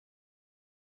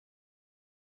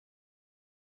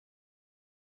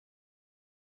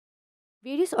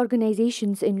Various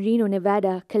organizations in Reno,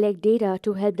 Nevada collect data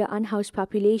to help the unhoused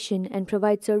population and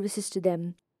provide services to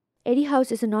them. Eddy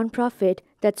House is a nonprofit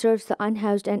that serves the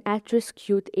unhoused and at-risk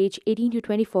youth aged 18 to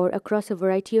 24 across a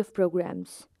variety of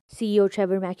programs. CEO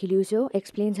Trevor Macaluso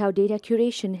explains how data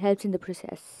curation helps in the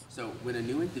process. So when a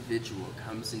new individual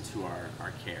comes into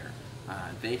our care,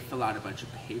 they fill out a bunch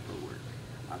of paperwork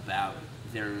about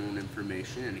their own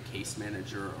information, and a case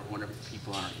manager or one of the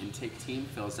people on our intake team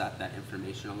fills out that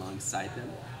information alongside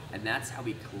them, and that's how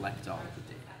we collect all of the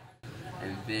data.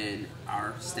 And then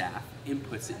our staff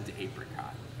inputs it into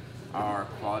Apricot. Our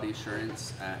quality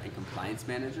assurance and compliance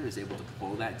manager is able to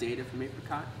pull that data from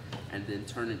Apricot and then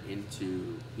turn it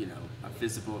into a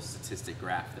visible statistic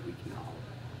graph that we can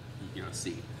all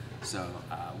see. So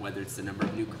whether it's the number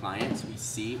of new clients we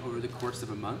see over the course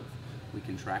of a month, we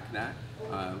can track that.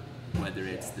 Whether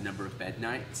it's the number of bed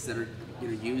nights that are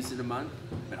used in a month,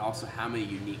 but also how many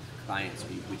unique clients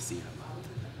we see in a month.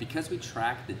 Because we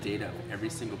track the data of every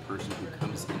single person who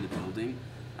comes in the building,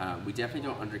 we definitely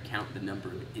don't undercount the number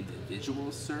of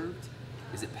individuals served.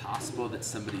 Is it possible that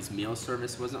somebody's meal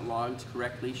service wasn't logged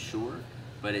correctly? Sure,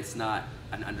 but it's not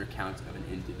an undercount of an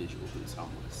individual who's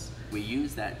homeless. We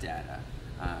use that data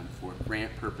for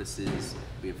grant purposes.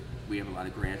 We have a lot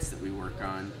of grants that we work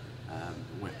on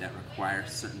that require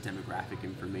certain demographic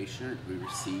information we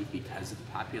receive because of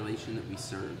the population that we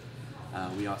serve.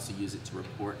 We also use it to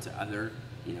report to other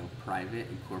private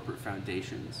and corporate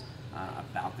foundations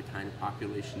about the kind of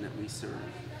population that we serve.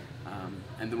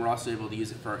 And then we're also able to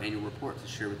use it for our annual report to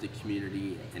share with the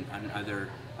community and other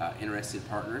interested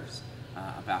partners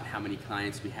about how many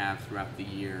clients we have throughout the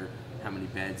year, how many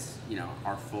beds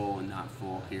are full and not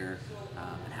full here,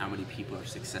 and how many people are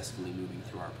successfully moving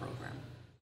through our program.